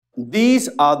These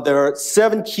are the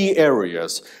 7 key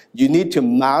areas you need to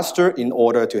master in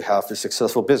order to have a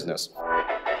successful business.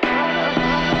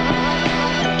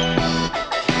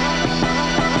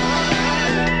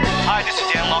 Hi, this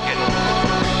is Dan Lockett.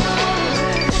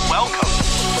 Welcome.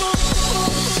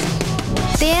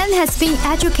 Dan has been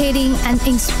educating and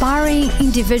inspiring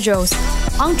individuals,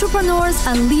 entrepreneurs,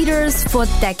 and leaders for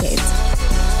decades.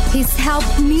 He's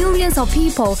helped millions of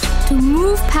people to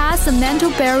move past the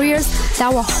mental barriers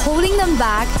that were holding them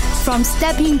back from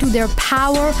stepping into their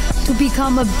power to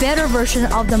become a better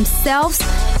version of themselves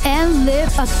and live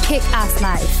a kick-ass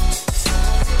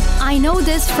life. I know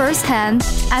this firsthand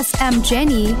as I'm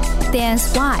Jenny,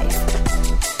 Dan's wife.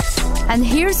 And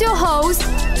here's your host,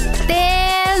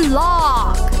 Dan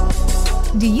Lok.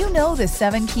 Do you know the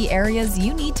 7 key areas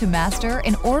you need to master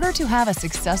in order to have a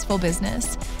successful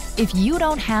business? If you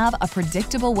don't have a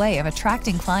predictable way of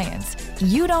attracting clients,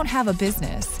 you don't have a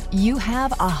business, you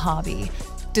have a hobby.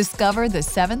 Discover the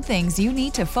 7 things you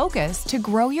need to focus to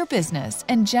grow your business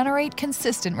and generate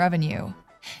consistent revenue.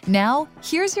 Now,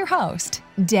 here's your host,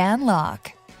 Dan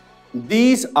Lok.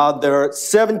 These are the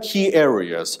 7 key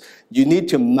areas you need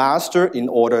to master in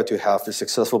order to have a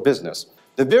successful business.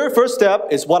 The very first step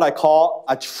is what I call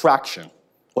attraction.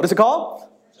 What is it called?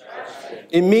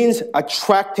 It means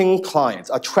attracting clients,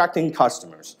 attracting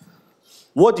customers.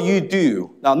 What do you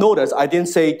do? Now notice, I didn't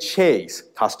say chase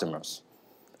customers.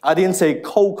 I didn't say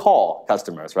cold call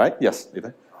customers, right? Yes,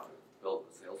 Ethan? Build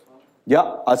a sales funnel?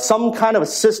 Yeah, some kind of a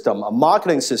system, a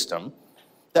marketing system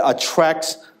that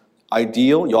attracts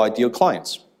your ideal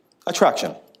clients.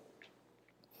 Attraction.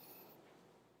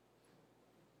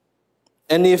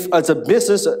 And if as a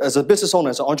business owner,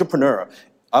 as an entrepreneur,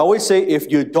 I always say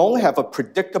if you don't have a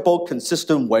predictable,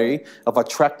 consistent way of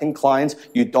attracting clients,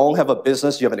 you don't have a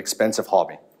business, you have an expensive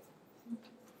hobby.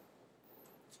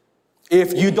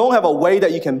 If you don't have a way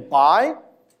that you can buy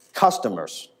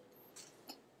customers,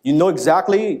 you know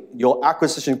exactly your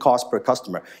acquisition cost per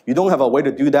customer. You don't have a way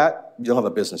to do that, you don't have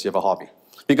a business, you have a hobby.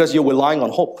 Because you're relying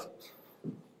on hope.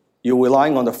 You're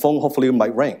relying on the phone, hopefully it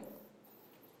might ring.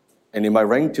 And it might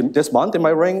ring this month, it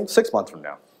might ring 6 months from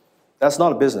now. That's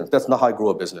not a business. That's not how I grow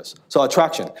a business. So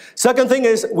attraction. Second thing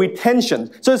is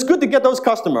retention. So it's good to get those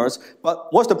customers,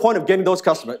 but what's the point of getting those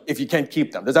customers if you can't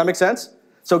keep them? Does that make sense?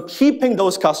 So keeping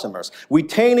those customers,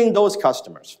 retaining those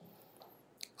customers.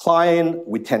 Client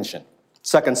retention.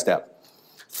 Second step.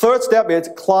 Third step is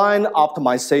client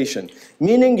optimization,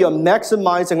 meaning you're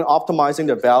maximizing and optimizing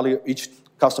the value of each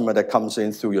customer that comes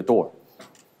in through your door.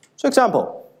 So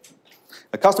example,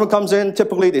 a customer comes in,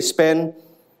 typically they spend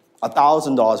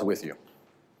 $1,000 with you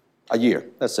a year,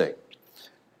 let's say.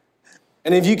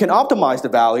 And if you can optimize the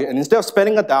value, and instead of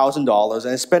spending $1,000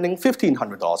 and spending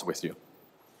 $1,500 with you,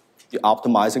 you're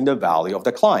optimizing the value of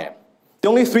the client. There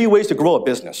are only 3 ways to grow a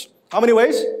business. How many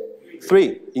ways?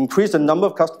 3. Increase the number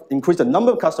of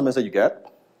customers that you get,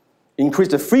 increase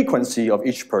the frequency of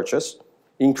each purchase,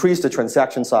 increase the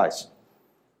transaction size.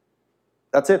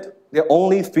 That's it. There are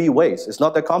only 3 ways. It's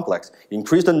not that complex.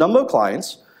 Increase the number of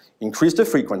clients, increase the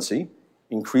frequency,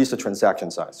 increase the transaction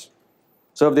size.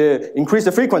 So if they increase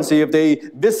the frequency, if they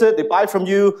visit, they buy from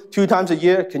you 2 times a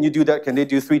year, can you do that? Can they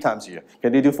do 3 times a year?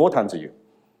 Can they do 4 times a year?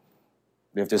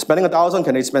 If they're spending $1,000,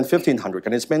 can they spend $1,500?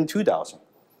 Can they spend $2,000?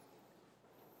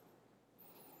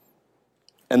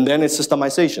 And then it's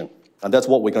systemization. And that's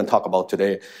what we're going to talk about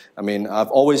today. I mean, I've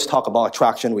always talked about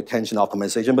attraction, retention,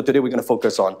 optimization, but today we're going to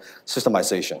focus on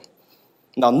systemization.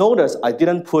 Now notice I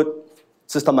didn't put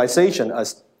systemization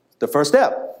as the first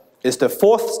step. It's the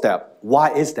 4th step.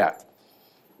 Why is that?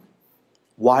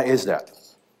 Why is that?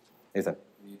 Nathan?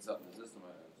 You need something to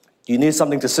systemize. You need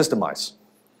something to systemize.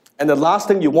 And the last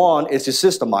thing you want is to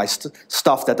systemize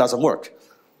stuff that doesn't work.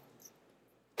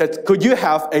 Could you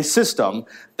have a system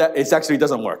that actually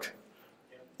doesn't work?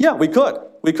 Yeah, we could.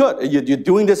 We could. You're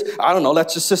doing this, I don't know,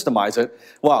 let's just systemize it.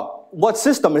 Well, what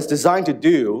system is designed to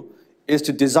do is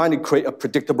to design to create a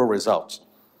predictable result.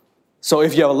 So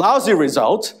if you have a lousy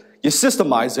result, you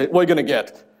systemize it, what are you going to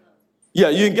get? Yeah,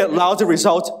 you can get lousy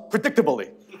results predictably.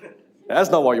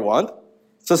 That's not what you want.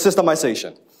 So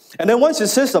systemization. And then once you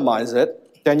systemize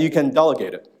it, then you can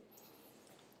delegate it.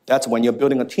 That's when you're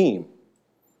building a team.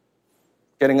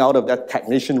 Getting out of that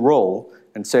technician role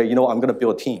and say, you know, I'm going to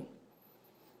build a team.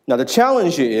 Now the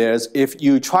challenge is if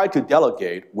you try to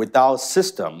delegate without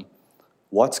system,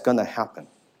 what's going to happen?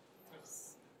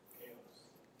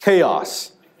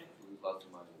 Chaos.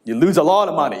 You lose a lot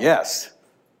of money, yes.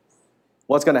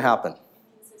 What's going to happen?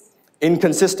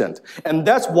 Inconsistent. And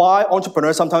that's why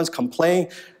entrepreneurs sometimes complain,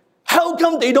 how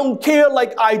come they don't care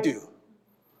like I do?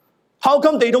 How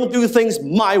come they don't do things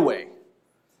my way?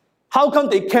 How come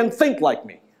they can't think like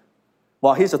me?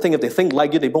 Well, here's the thing, if they think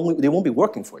like you, they won't be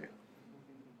working for you.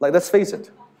 Like, let's face it.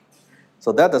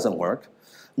 So that doesn't work.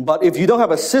 But if you don't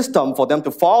have a system for them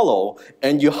to follow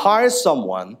and you hire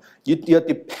someone, you're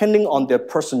depending on their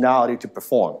personality to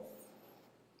perform.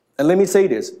 And let me say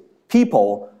this,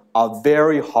 people are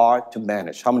very hard to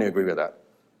manage. How many agree with that?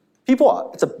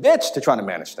 It's a bitch to try to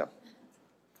manage them.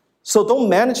 So don't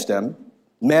manage them,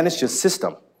 manage your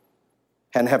system.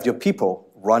 And have your people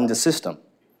run the system.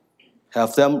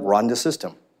 Have them run the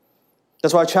system.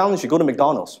 That's why I challenge you, go to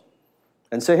McDonald's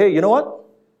and say, hey, you know what?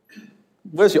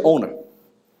 Where's your owner?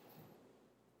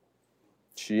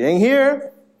 She ain't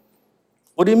here.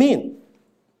 What do you mean?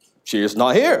 She is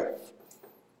not here.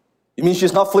 You mean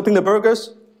she's not flipping the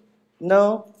burgers?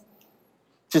 No.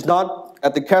 She's not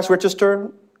at the cash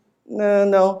register?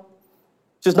 No.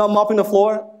 She's not mopping the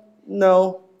floor?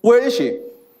 No. Where is she?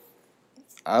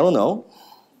 I don't know.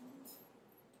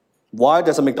 Why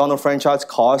does a McDonald's franchise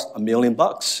cost $1 million?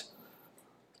 Because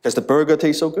the burger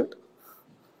tastes so good?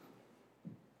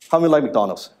 How many like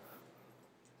McDonald's?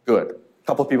 Good. A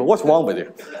couple of people. What's wrong with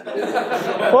you?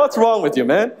 What's wrong with you,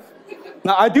 man?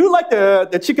 Now, I do like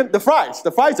the chicken, the fries.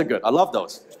 The fries are good. I love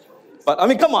those. But, I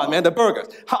mean, come on, man, the burgers.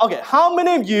 How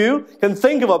many of you can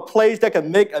think of a place that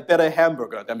can make a better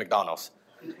hamburger than McDonald's?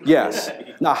 Yes.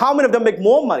 Now, how many of them make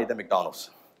more money than McDonald's?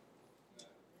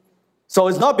 So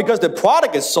it's not because the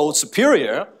product is so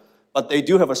superior, but they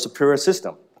do have a superior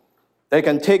system. They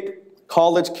can take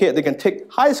college kids, they can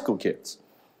take high school kids,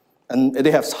 and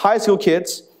they have high school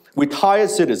kids, retired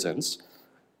citizens,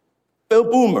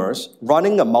 boomers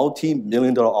running a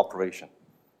multi-million-dollar operation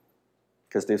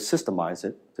because they've systemized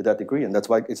it to that degree, and that's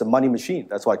why it's a money machine.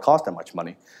 That's why it costs that much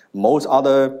money. Most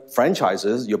other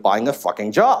franchises, you're buying a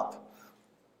fucking job.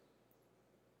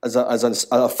 As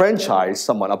a franchise,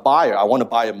 a buyer, I want to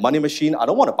buy a money machine. I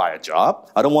don't want to buy a job.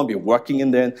 I don't want to be working in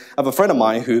there. I have a friend of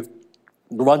mine who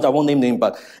runs, I won't name,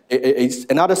 but it's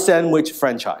another sandwich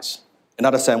franchise.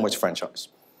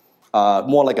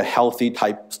 More like a healthy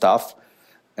type stuff.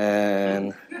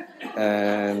 And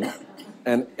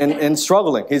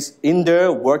struggling. He's in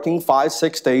there working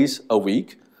 5-6 days a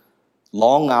week,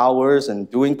 long hours, and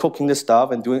cooking this stuff,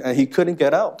 and he couldn't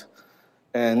get out.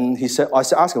 And I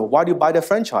asked him, why do you buy the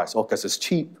franchise? Oh, because it's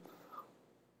cheap.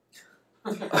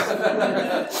 And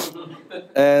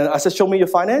I said, show me your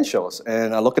financials.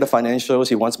 And I look at the financials.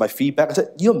 He wants my feedback. I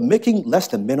said, you're making less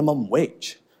than minimum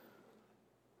wage.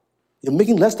 You're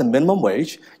making less than minimum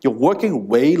wage. You're working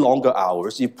way longer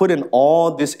hours. You put in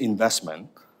all this investment.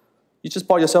 You just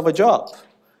bought yourself a job.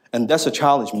 And that's a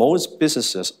challenge. Most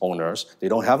business owners, they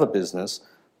don't have a business.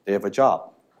 They have a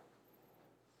job.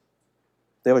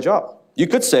 They have a job. You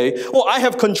could say, well, I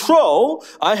have control.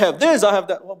 I have this, I have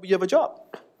that. Well, you have a job.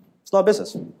 It's not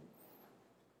business.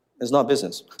 It's not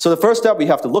business. So the first step, we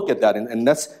have to look at that, and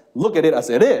let's look at it as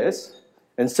it is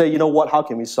and say, you know what, how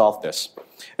can we solve this?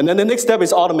 And then the next step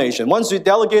is automation. Once you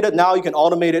delegate it, now you can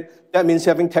automate it. That means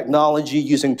having technology,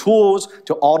 using tools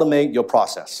to automate your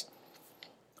process.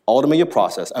 Automate your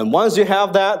process. And once you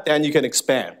have that, then you can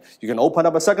expand. You can open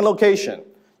up a second location.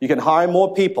 You can hire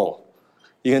more people.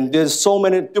 There's so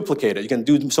many duplicated. You can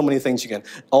do so many things.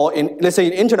 Or let's say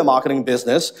in internet marketing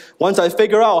business, once I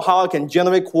figure out how I can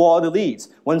generate quality leads,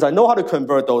 once I know how to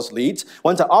convert those leads,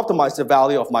 once I optimize the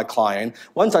value of my client,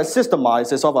 once I systemize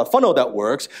this of a funnel that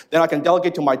works, then I can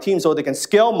delegate to my team so they can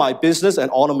scale my business and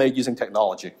automate using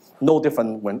technology. No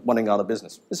different when running out of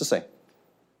business. It's the same.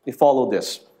 You follow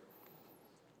this.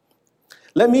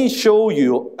 Let me show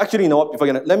you, actually, you know what,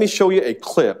 let me show you a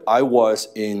clip.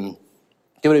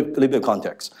 Give it a little bit of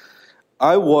context.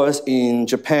 I was in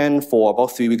Japan for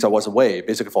about 3 weeks. I was away,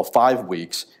 basically for 5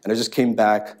 weeks, and I just came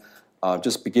back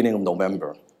just beginning of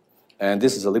November. And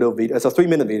this is a little video. It's a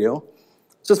 3-minute video,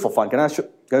 just for fun. Can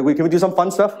we do some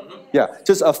fun stuff? Mm-hmm. Yeah,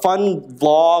 just a fun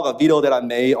vlog, a video that I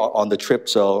made on the trip.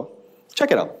 So check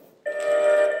it out.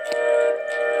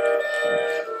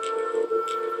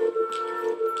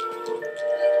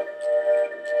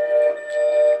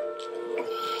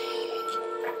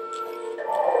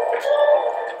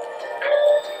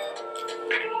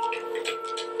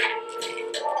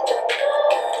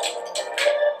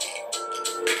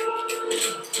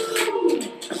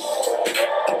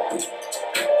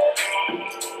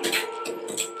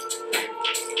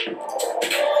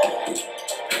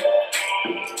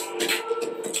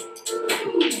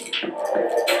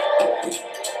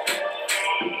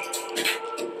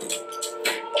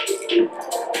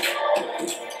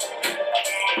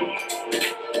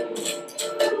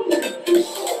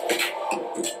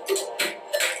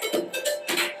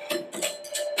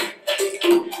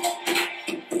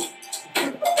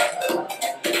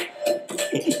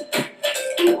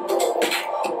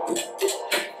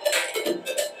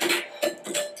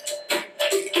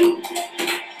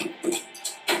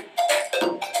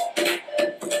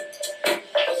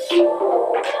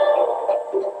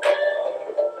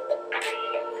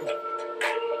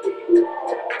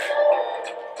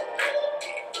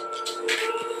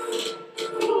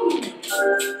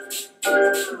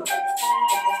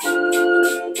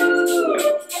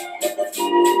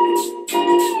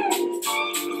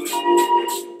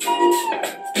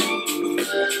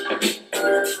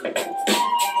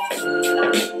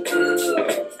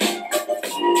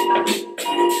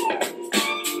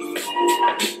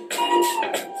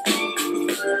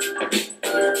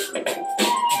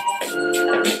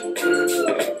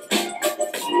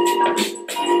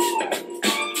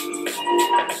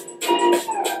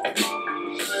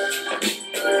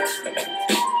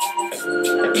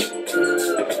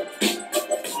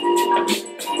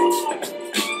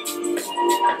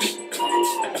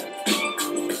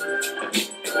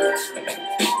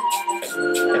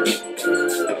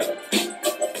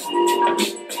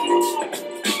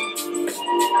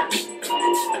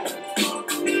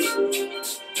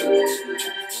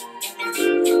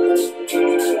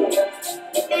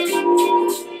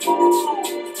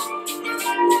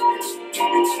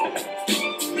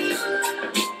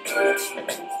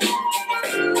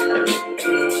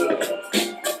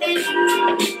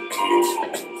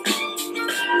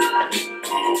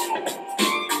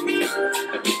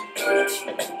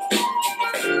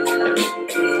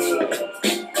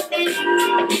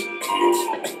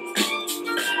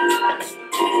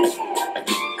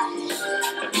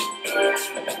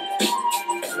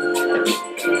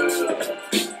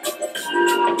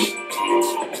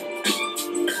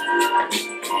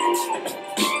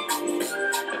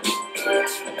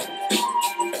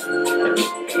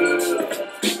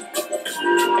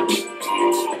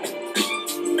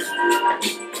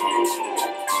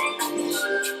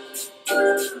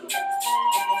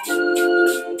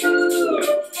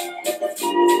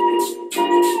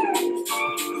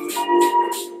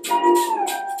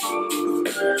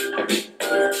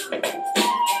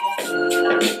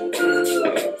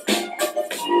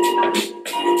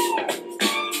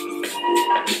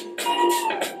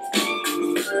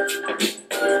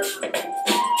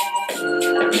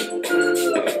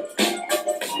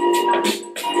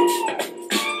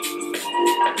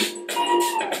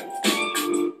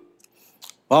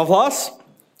 Round of applause.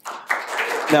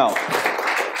 Now,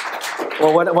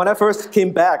 well, when I first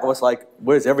came back, I was like,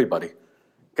 where's everybody?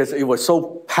 Because it was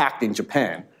so packed in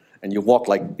Japan, and you walk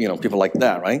like, people like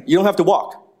that, right? You don't have to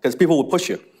walk, because people will push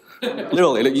you.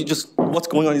 Literally, like, you just, what's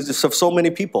going on? You just have so many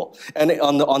people. And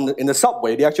in the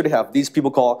subway, they actually have these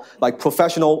people called like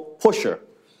professional pusher.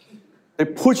 They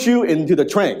push you into the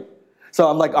train. So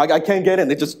I'm like, I can't get in.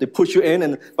 They push you in,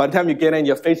 and by the time you get in,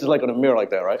 your face is like on a mirror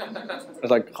like that, right?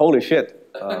 It's like, holy shit.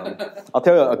 I'll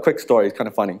tell you a quick story. It's kind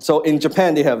of funny. So in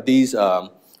Japan, they have these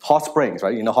hot springs,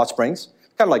 right? You know hot springs?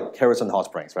 Kind of like Harrison Hot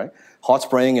Springs, right? Hot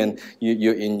spring, and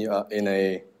you're in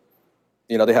a,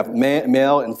 they have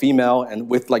male and female, and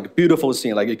with like beautiful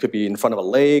scene, like it could be in front of a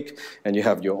lake, and you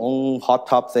have your own hot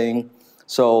tub thing.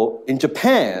 So in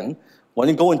Japan, when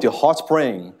you go into a hot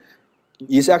spring,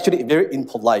 it's actually very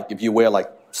impolite if you wear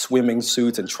like swimming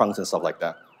suits and trunks and stuff like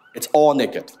that. It's all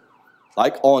naked,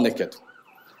 like all naked.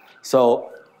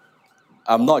 So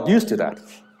I'm not used to that,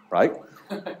 right?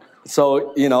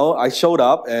 So, I showed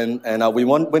up and we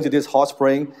went to this hot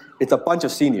spring. It's a bunch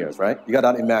of seniors, right? You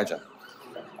gotta imagine.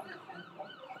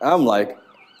 I'm like,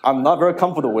 I'm not very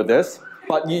comfortable with this,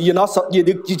 but you're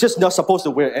just not supposed to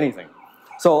wear anything.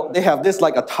 So they have this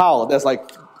like a towel that's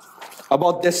like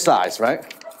about this size, right?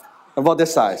 About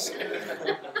this size.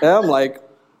 And I'm like,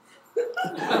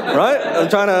 right? I'm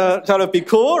trying to be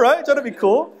cool, right? Trying to be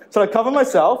cool. So I cover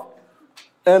myself.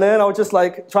 And then I was just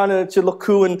like trying to look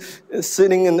cool and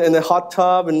sitting in the hot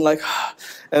tub and like,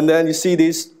 and then you see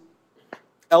these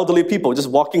elderly people just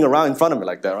walking around in front of me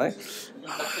like that, right?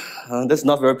 That's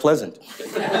not very pleasant.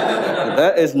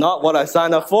 That is not what I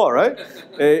signed up for, right?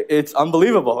 It's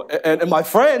unbelievable. And my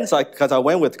friends, because I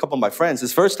went with a couple of my friends,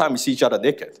 it's the first time we see each other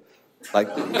naked.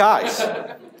 Like, guys,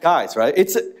 right?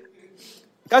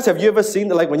 Guys, have you ever seen,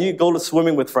 like, when you go to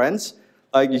swimming with friends,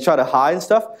 like, you try to hide and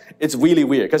stuff? It's really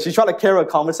weird, because you try to carry a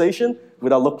conversation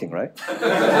without looking, right?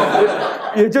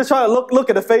 You just try to look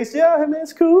at the face. Yeah, hey, man,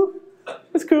 it's cool.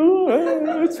 It's cool.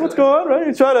 It's what's going on, right?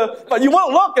 You try to, but you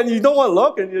won't look, and you don't want to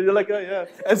look, and you're like, oh, yeah.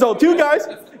 And so two guys,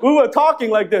 we were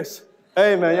talking like this.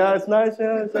 Hey, man, yeah, it's nice,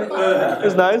 yeah.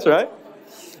 It's nice, right?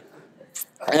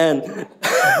 And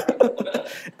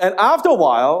and after a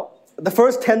while, the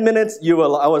first 10 minutes,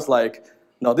 I was like,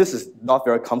 no, this is not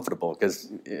very comfortable,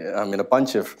 because I'm in a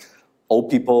bunch of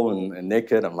old people and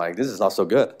naked. I'm like, this is not so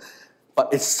good.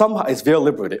 But it's very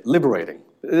liberating.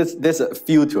 There's a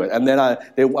feel to it. And then I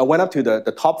went up to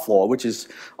the top floor, which is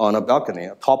on a balcony,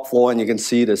 a top floor, and you can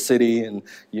see the city, and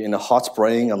you're in a hot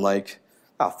spring. I'm like,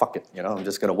 fuck it, I'm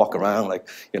just gonna walk around like,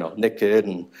 naked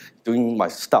and doing my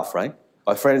stuff, right?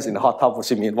 My friends in the hot tub will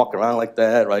see me walk around like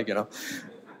that, right?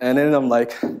 And then I'm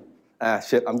like,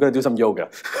 shit, I'm gonna do some yoga.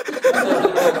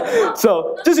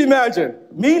 So just imagine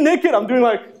me naked. I'm doing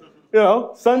like,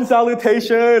 sun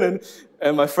salutation,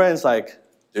 and my friend's like,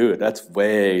 dude, that's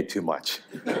way too much.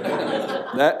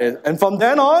 And from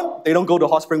then on, they don't go to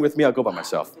hot spring with me. I go by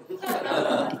myself.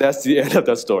 That's the end of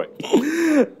that story.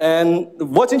 And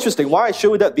what's interesting, why I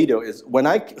show you that video is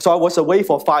so I was away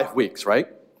for 5 weeks, right?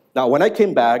 Now, when I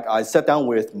came back, I sat down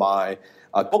with my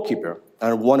bookkeeper and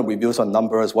I want to review some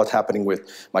numbers, what's happening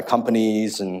with my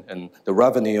companies and the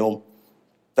revenue.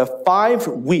 The 5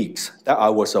 weeks that I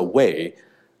was away,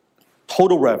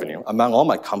 total revenue among all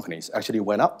my companies actually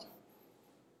went up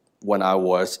when I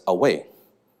was away.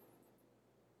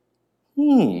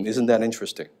 Isn't that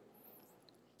interesting?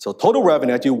 So total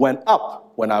revenue actually went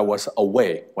up when I was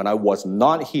away, when I was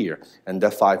not here in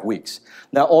that 5 weeks.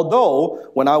 Now, although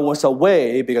when I was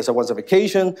away, because I was on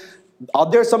vacation, are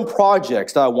there some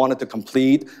projects that I wanted to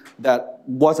complete that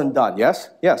wasn't done? Yes?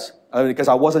 Because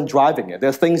I wasn't driving it.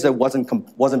 There's things that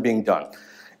wasn't being done.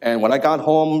 And when I got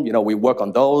home, we worked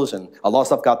on those, and a lot of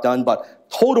stuff got done, but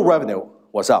total revenue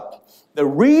was up. The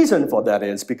reason for that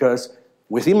is because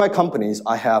within my companies,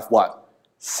 I have what?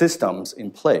 Systems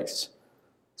in place.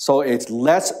 So it's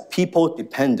less people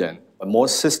dependent, but more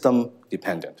system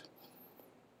dependent.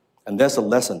 And there's a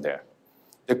lesson there.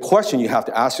 The question you have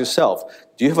to ask yourself,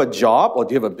 do you have a job or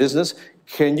do you have a business?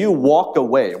 Can you walk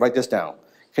away, write this down.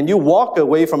 Can you walk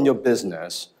away from your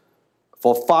business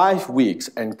for 5 weeks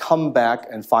and come back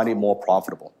and find it more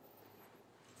profitable?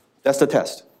 That's the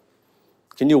test.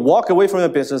 Can you walk away from your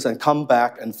business and come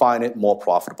back and find it more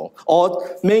profitable?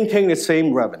 Or maintain the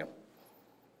same revenue?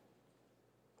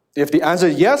 If the answer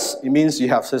is yes, it means you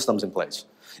have systems in place.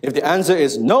 If the answer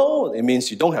is no, it means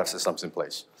you don't have systems in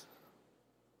place.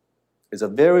 It's a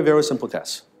very, very simple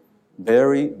test.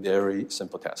 Very, very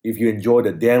simple test. If you enjoyed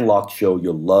the Dan Lok Show,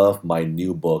 you'll love my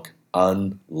new book,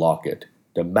 Unlock It,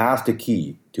 The Master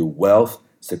Key to Wealth,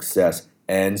 Success,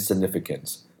 and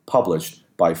Significance, published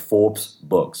by Forbes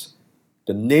Books.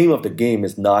 The name of the game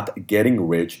is not getting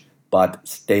rich, but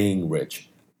staying rich.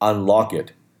 Unlock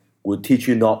It will teach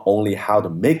you not only how to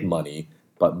make money,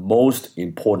 but most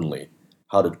importantly,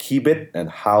 how to keep it and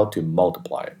how to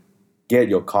multiply it. Get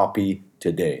your copy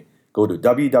today. Go to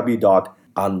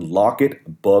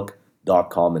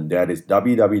www.unlockitbook.com, and that is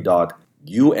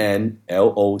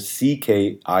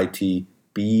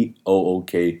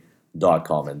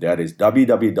www.unlockitbook.com, and that is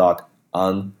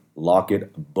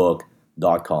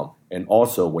www.unlockitbook.com. And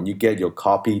also, when you get your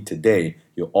copy today,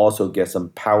 you'll also get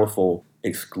some powerful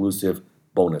exclusive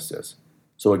bonuses.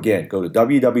 So again, go to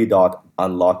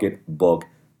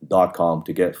www.unlockitbook.com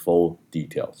to get full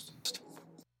details.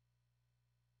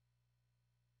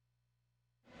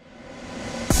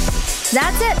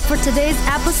 That's it for today's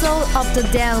episode of The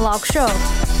Dan Lok Show.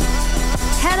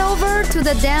 Head over to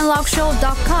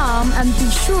thedanlokshow.com and be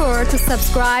sure to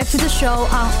subscribe to the show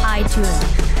on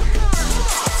iTunes.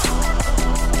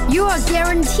 You are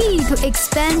guaranteed to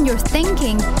expand your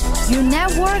thinking, your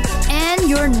network, and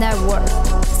your network.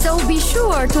 So be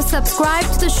sure to subscribe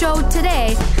to the show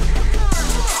today.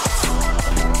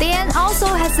 Dan also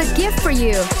has a gift for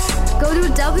you. Go to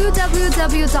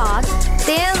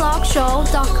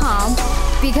www.danlokshow.com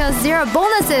because there are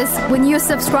bonuses when you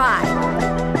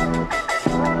subscribe.